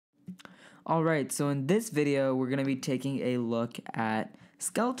Alright, so in this video, we're going to be taking a look at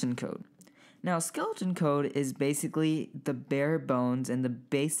skeleton code. Now, skeleton code is basically the bare bones and the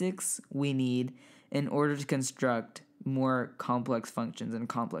basics we need in order to construct more complex functions and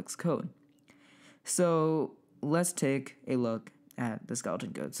complex code. So let's take a look at the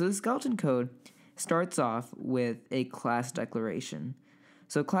skeleton code. So the skeleton code starts off with a class declaration.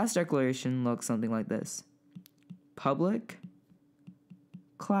 So class declaration looks something like this. Public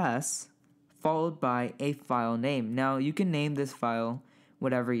class followed by a file name. Now you can name this file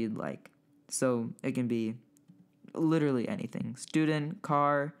whatever you'd like. So it can be literally anything. Student,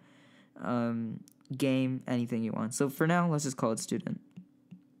 car, game, anything you want. So for now, let's just call it student.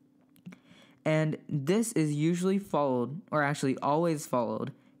 And this is usually followed, or actually always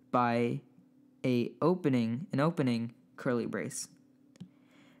followed, by an opening curly brace.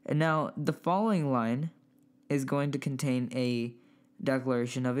 And now the following line is going to contain a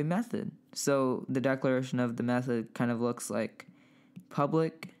declaration of a method. So the declaration of the method kind of looks like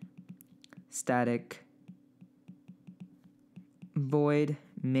public static void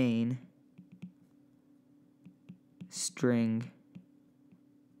main string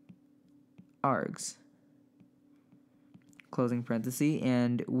args, closing parenthesis,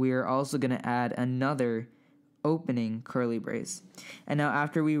 and we're also going to add another opening curly brace. And now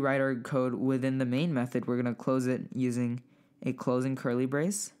after we write our code within the main method, we're going to close it using a closing curly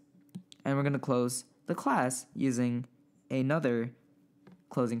brace, and we're going to close the class using another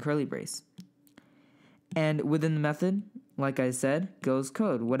closing curly brace. And within the method, like I said, goes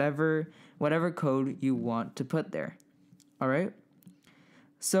code, whatever code you want to put there. All right?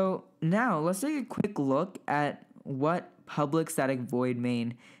 So now let's take a quick look at what public static void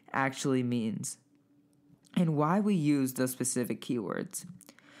main actually means and why we use those specific keywords.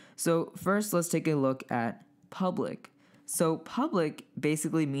 So first, let's take a look at public. So public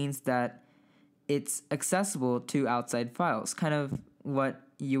basically means that it's accessible to outside files, kind of what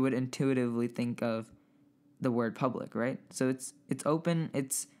you would intuitively think of the word public, right? So it's open,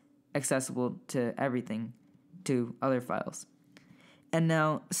 it's accessible to everything, to other files. And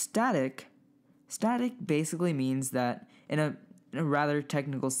now static basically means that in a rather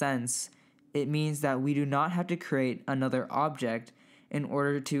technical sense, it means that we do not have to create another object in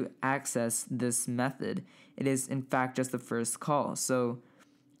order to access this method. It is in fact just the first call. So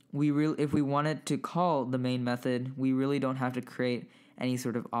if we wanted to call the main method, we really don't have to create any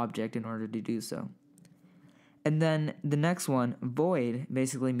sort of object in order to do so. And then the next one, void,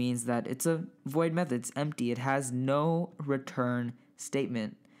 basically means that it's a void method. It's empty. It has no return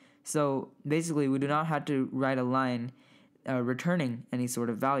statement. So basically, we do not have to write a line returning any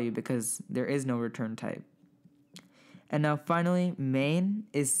sort of value because there is no return type. And now finally, main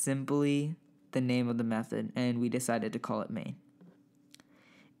is simply the name of the method, and we decided to call it main.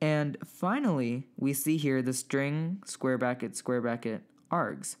 And finally, we see here the string square bracket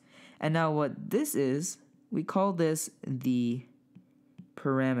args. And now what this is, we call this the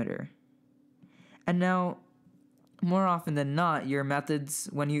parameter. And now, more often than not, your methods,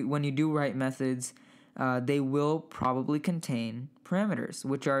 when you do write methods, they will probably contain parameters,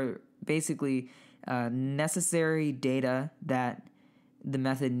 which are basically necessary data that the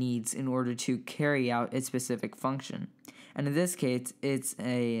method needs in order to carry out its specific function. And in this case, it's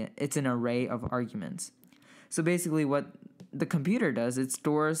an array of arguments. So basically what the computer does, it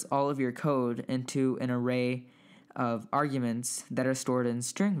stores all of your code into an array of arguments that are stored in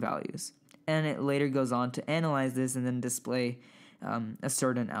string values. And it later goes on to analyze this and then display a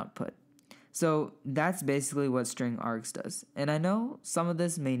certain output. So that's basically what string args does. And I know some of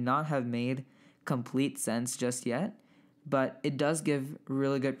this may not have made complete sense just yet, but it does give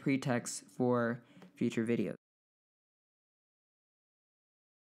really good pretext for future videos.